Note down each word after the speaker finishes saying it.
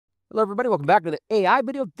Hello, everybody. Welcome back to the AI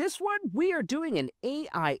video. This one, we are doing an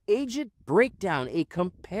AI agent breakdown, a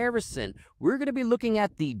comparison. We're going to be looking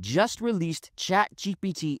at the just released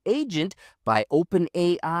ChatGPT agent by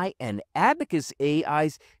OpenAI and Abacus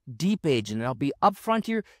AI's DeepAgent. And I'll be upfront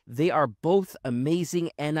here. They are both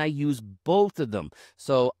amazing, and I use both of them.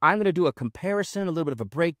 So I'm going to do a comparison, a little bit of a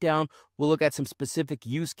breakdown. We'll look at some specific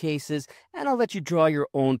use cases, and I'll let you draw your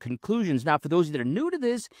own conclusions. Now, for those of you that are new to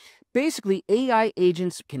this, basically, AI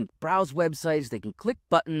agents can browse websites, they can click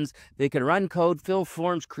buttons, they can run code, fill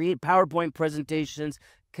forms, create PowerPoint presentations,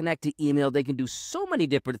 connect to email. They can do so many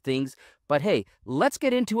different things. But hey, let's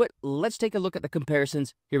get into it. Let's take a look at the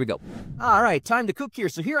comparisons. Here we go. All right, time to cook here.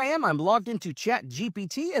 So here I am. I'm logged into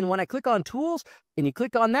ChatGPT, and when I click on Tools, and you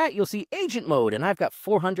click on that, you'll see Agent Mode, and I've got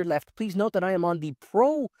 400 left. Please note that I am on the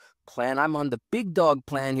Pro plan. I'm on the Big Dog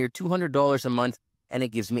plan here, $200 a month, and it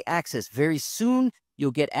gives me access. Very soon,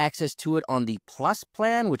 you'll get access to it on the Plus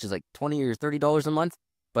plan, which is like $20 or $30 a month,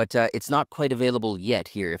 but it's not quite available yet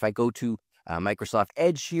here. If I go to Microsoft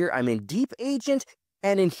Edge here, I'm in DeepAgent,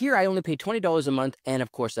 and in here, I only pay $20 a month, and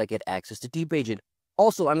of course, I get access to DeepAgent.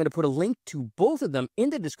 Also, I'm going to put a link to both of them in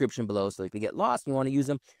the description below, so if you get lost and you want to use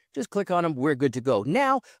them, just click on them. We're good to go.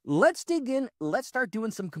 Now, let's dig in. Let's start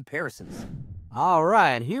doing some comparisons. All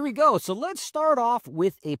right, here we go. So let's start off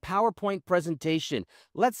with a PowerPoint presentation.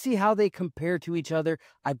 Let's see how they compare to each other.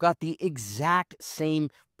 I've got the exact same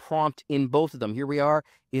prompt in both of them. Here we are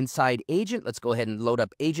inside Agent. Let's go ahead and load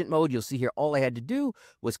up Agent Mode. You'll see here all I had to do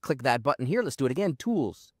was click that button here. Let's do it again.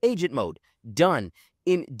 Tools, Agent Mode, done.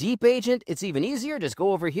 In DeepAgent, it's even easier. Just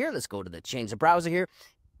go over here. Let's go to the change the browser here.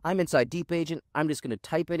 I'm inside DeepAgent. I'm just going to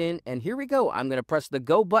type it in, and here we go. I'm going to press the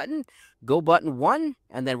Go button 1,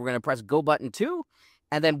 and then we're going to press Go button 2.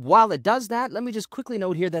 And then while it does that, let me just quickly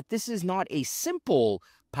note here that this is not a simple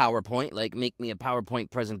PowerPoint, like make me a PowerPoint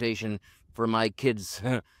presentation for my kid's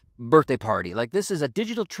birthday party. Like, this is a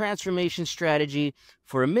digital transformation strategy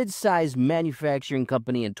for a mid-sized manufacturing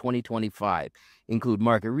company in 2025. Include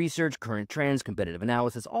market research, current trends, competitive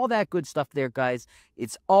analysis, all that good stuff there, guys.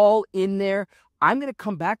 It's all in there. I'm going to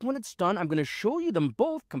come back when it's done. I'm going to show you them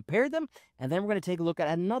both, compare them, and then we're going to take a look at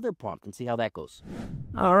another prompt and see how that goes.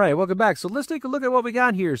 All right, welcome back. So let's take a look at what we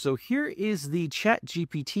got here. So here is the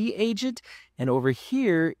ChatGPT agent, and over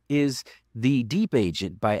here is the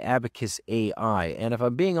DeepAgent by Abacus AI. And if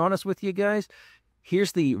I'm being honest with you guys,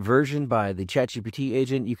 here's the version by the ChatGPT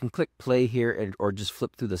agent. You can click play here or just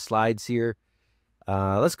flip through the slides here.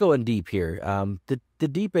 Let's go in deep here. The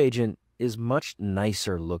DeepAgent is much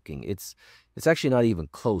nicer looking. It's actually not even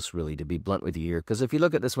close, really, to be blunt with you here. Because if you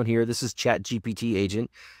look at this one here, this is ChatGPT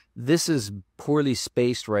agent. This is poorly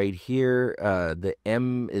spaced right here. The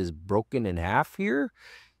M is broken in half here.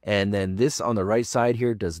 And then this on the right side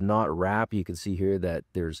here does not wrap. You can see here that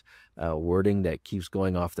there's wording that keeps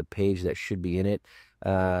going off the page that should be in it.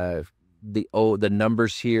 The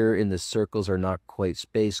numbers here in the circles are not quite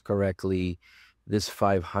spaced correctly. This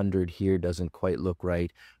 500 here doesn't quite look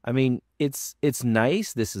right. I mean, it's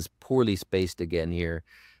nice. This is poorly spaced again here.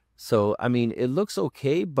 So, I mean, it looks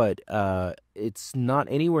okay, but it's not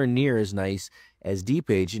anywhere near as nice as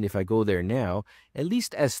DeepAgent. If I go there now, at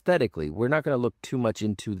least aesthetically, we're not going to look too much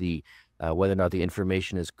into the whether or not the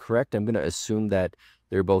information is correct. I'm going to assume that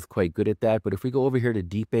they're both quite good at that. But if we go over here to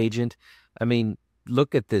DeepAgent, I mean,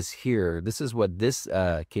 look at this here. This is what this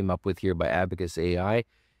came up with here by Abacus AI.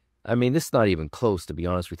 I mean, this is not even close, to be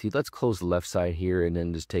honest with you. Let's close the left side here and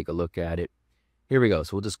then just take a look at it. Here we go.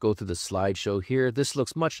 So we'll just go through the slideshow here. This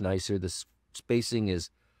looks much nicer. The spacing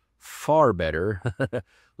is far better.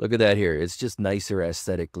 Look at that here. It's just nicer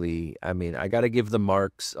aesthetically. I mean, I got to give the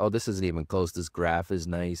marks. Oh, this isn't even close. This graph is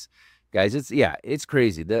nice. Guys, it's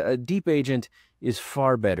crazy. The DeepAgent is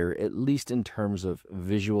far better, at least in terms of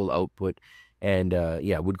visual output. And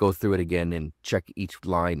yeah, would go through it again and check each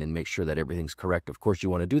line and make sure that everything's correct. Of course, you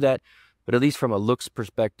want to do that. But at least from a looks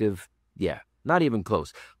perspective, yeah, not even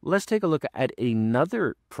close. Let's take a look at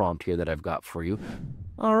another prompt here that I've got for you.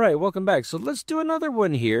 All right, welcome back. So let's do another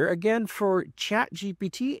one here. Again, for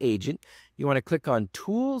ChatGPT agent, you want to click on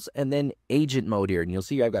Tools and then Agent Mode here. And you'll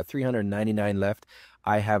see I've got $399 left.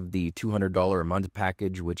 I have the $200 a month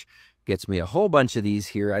package, which gets me a whole bunch of these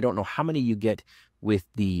here. I don't know how many you get with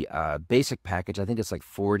the basic package. I think it's like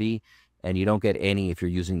 40, and you don't get any if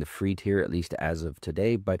you're using the free tier, at least as of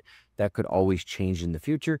today, but that could always change in the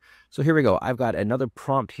future. So here we go. I've got another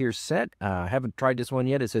prompt here set. I haven't tried this one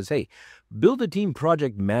yet. It says, hey, build a team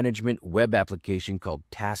project management web application called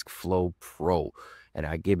TaskFlow Pro. And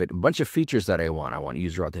I gave it a bunch of features that I want. I want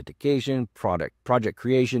user authentication, project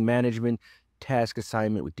creation management, task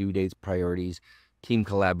assignment with due dates, priorities, team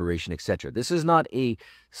collaboration, etc. This is not a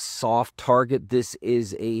soft target. This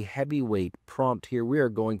is a heavyweight prompt here. We are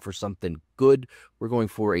going for something good. We're going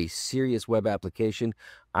for a serious web application.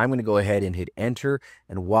 I'm going to go ahead and hit enter.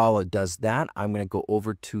 And while it does that, I'm going to go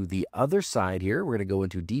over to the other side here. We're going to go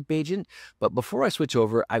into DeepAgent. But before I switch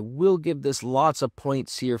over, I will give this lots of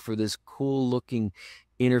points here for this cool looking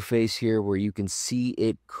interface here where you can see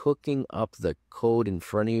it cooking up the code in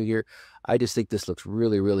front of you here. I just think this looks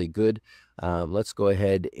really, really good. Let's go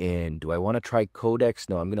ahead and do I want to try Codex?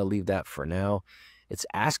 No, I'm going to leave that for now. It's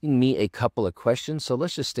asking me a couple of questions, so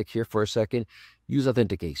let's just stick here for a second. Use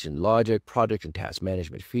authentication logic, project and task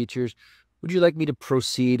management features. Would you like me to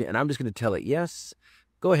proceed? And I'm just going to tell it yes.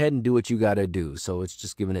 Go ahead and do what you got to do. So it's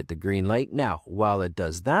just giving it the green light. Now, while it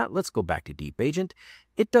does that, let's go back to DeepAgent.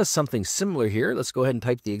 It does something similar here. Let's go ahead and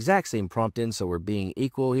type the exact same prompt in so we're being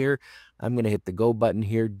equal here. I'm going to hit the go button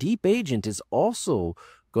here. DeepAgent is also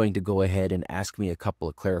going to go ahead and ask me a couple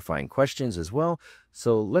of clarifying questions as well.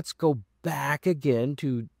 So let's go back again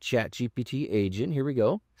to ChatGPT agent. Here we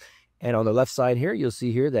go. And on the left side here, you'll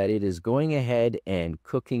see here that it is going ahead and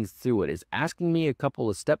cooking through it. It's asking me a couple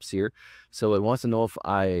of steps here. So it wants to know if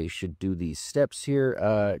I should do these steps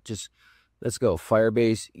here. Just let's go.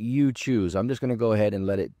 Firebase, you choose. I'm just going to go ahead and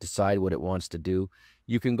let it decide what it wants to do.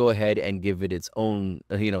 You can go ahead and give it its own,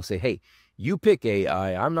 say, hey, you pick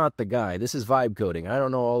AI. I'm not the guy. This is vibe coding. I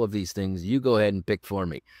don't know all of these things. You go ahead and pick for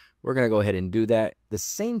me. We're going to go ahead and do that. The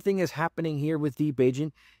same thing is happening here with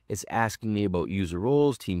DeepAgent. It's asking me about user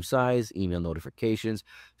roles, team size, email notifications.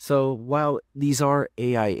 So while these are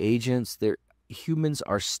AI agents, humans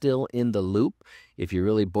are still in the loop if you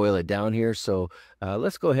really boil it down here. So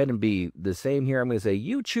let's go ahead and be the same here. I'm going to say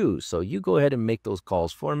you choose. So you go ahead and make those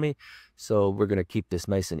calls for me. So we're going to keep this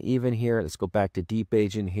nice and even here. Let's go back to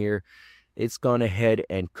DeepAgent here. It's gone ahead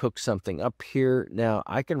and cooked something up here. Now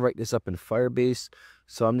I can write this up in Firebase.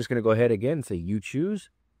 So I'm just going to go ahead again and say you choose.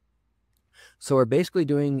 So we're basically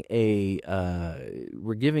doing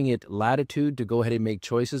we're giving it latitude to go ahead and make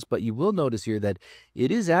choices, but you will notice here that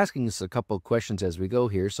it is asking us a couple of questions as we go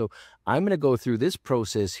here. So I'm going to go through this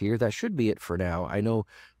process here. That should be it for now. I know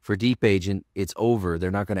for DeepAgent, it's over.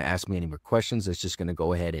 They're not going to ask me any more questions. It's just going to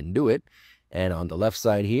go ahead and do it. And on the left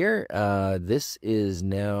side here, this is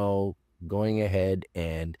now going ahead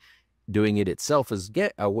and doing it itself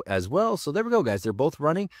as well. So there we go, guys. They're both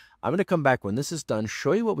running. I'm going to come back when this is done,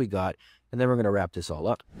 show you what we got, and then we're going to wrap this all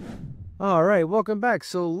up. All right, welcome back.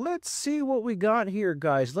 So let's see what we got here,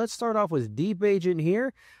 guys. Let's start off with DeepAgent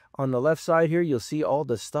here. On the left side here, you'll see all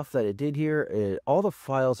the stuff that it did here. All the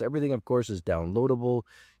files, everything, of course, is downloadable.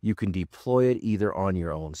 You can deploy it either on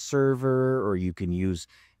your own server or you can use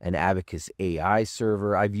an Abacus AI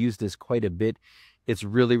server. I've used this quite a bit. It's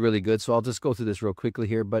really, really good. So I'll just go through this real quickly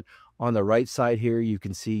here. But on the right side here, you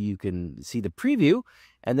can see the preview.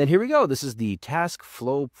 And then here we go. This is the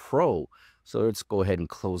TaskFlow Pro. So let's go ahead and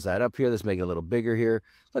close that up here. Let's make it a little bigger here.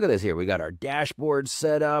 Look at this here. We got our dashboard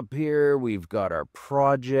set up here. We've got our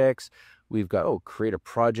projects. We've got, create a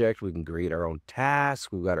project. We can create our own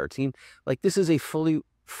tasks. We've got our team. Like, this is a fully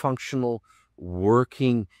functional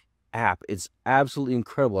working app. It's absolutely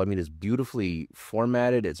incredible. I mean, it's beautifully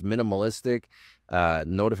formatted. It's minimalistic.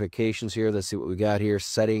 Notifications here. Let's see what we got here.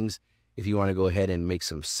 Settings. If you want to go ahead and make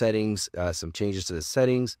some settings, some changes to the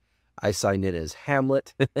settings. I signed in as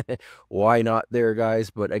Hamlet. Why not there, guys?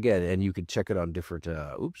 But again, and you can check it on different,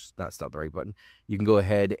 oops, that's not the right button. You can go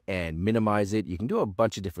ahead and minimize it. You can do a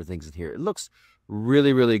bunch of different things in here. It looks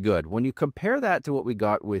really, really good. When you compare that to what we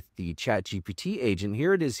got with the ChatGPT agent,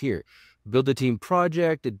 here it is here. Build a team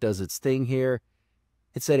project. It does its thing here.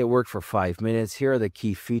 It said it worked for 5 minutes. Here are the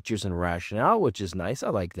key features and rationale, which is nice. I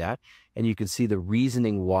like that. And you can see the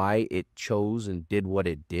reasoning why it chose and did what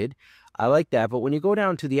it did. I like that. But when you go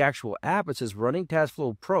down to the actual app, it says running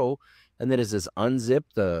TaskFlow Pro. And then it says unzip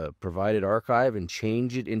the provided archive and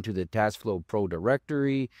change it into the TaskFlow Pro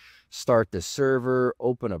directory. Start the server,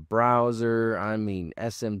 open a browser. I mean,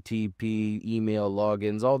 SMTP, email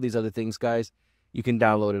logins, all these other things, guys. You can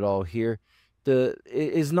download it all here. It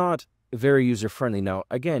is not very user-friendly. Now,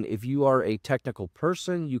 again, if you are a technical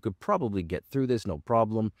person, you could probably get through this, no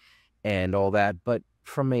problem, and all that. But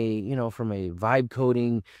from a vibe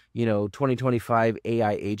coding, 2025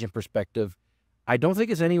 AI agent perspective, I don't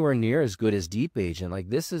think it's anywhere near as good as DeepAgent. Like,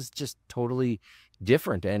 this is just totally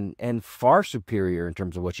different and far superior in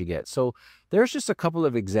terms of what you get. So there's just a couple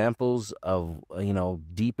of examples of,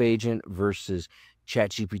 DeepAgent versus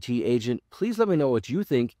ChatGPT agent. Please let me know what you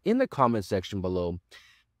think in the comment section below.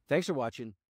 Thanks for watching.